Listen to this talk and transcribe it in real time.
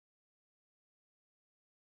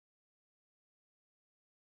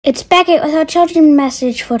It's Beckett with our children's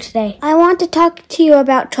message for today. I want to talk to you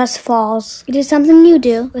about trust falls. It is something you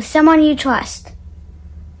do with someone you trust.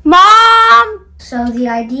 Mom! So the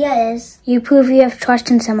idea is you prove you have trust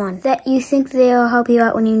in someone, that you think they'll help you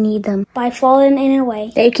out when you need them, by falling in a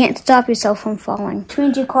way that you can't stop yourself from falling. Which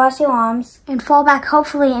means you cross your arms and fall back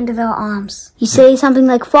hopefully into their arms. You say something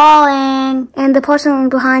like falling, and the person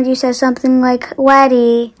behind you says something like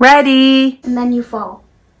ready, and then you fall.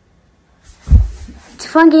 It's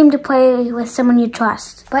a fun game to play with someone you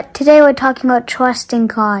trust. But today we're talking about trusting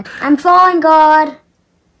God. I'm falling, God!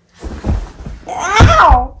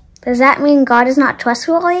 Ow! Does that mean God is not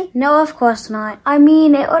trustworthy? No, of course not. I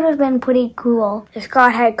mean, it would have been pretty cool if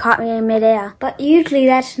God had caught me in midair. But usually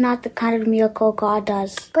that's not the kind of miracle God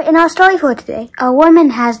does. But in our story for today, a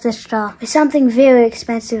woman has this jar with something very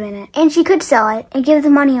expensive in it. And she could sell it and give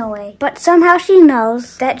the money away. But somehow she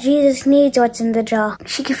knows that Jesus needs what's in the jar.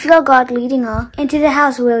 She can feel God leading her into the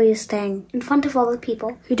house where he is staying, in front of all the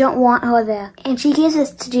people who don't want her there. And she gives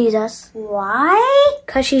this to Jesus. Why?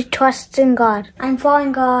 Because she trusts in God. I'm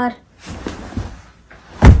falling, God.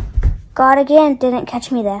 God again didn't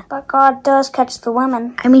catch me there. But God does catch the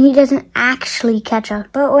woman. I mean, he doesn't actually catch her.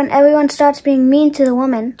 But when everyone starts being mean to the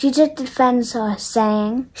woman, Jesus defends her,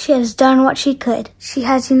 saying, "She has done what she could. She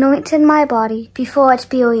has anointed my body before its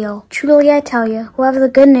burial. Truly I tell you, whoever the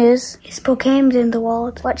good news is proclaimed in the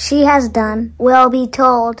world, what she has done will be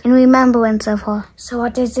told in remembrance of her." So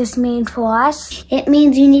what does this mean for us? It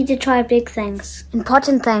means you need to try big things,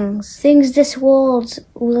 important things, things this world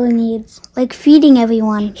really needs, like feeding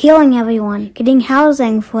everyone, healing everyone, getting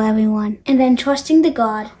housing for everyone, and then trusting the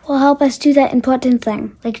God will help us do that important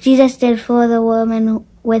thing, like Jesus did for the woman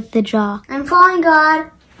with the jar. I'm falling,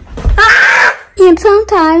 God. Ah! And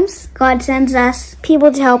sometimes God sends us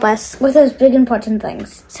people to help us with those big important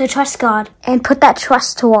things. So trust God and put that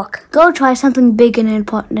trust to work. Go try something big and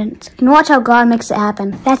important and watch how God makes it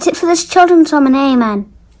happen. That's it for this children's sermon.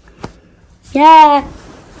 Amen. Yeah.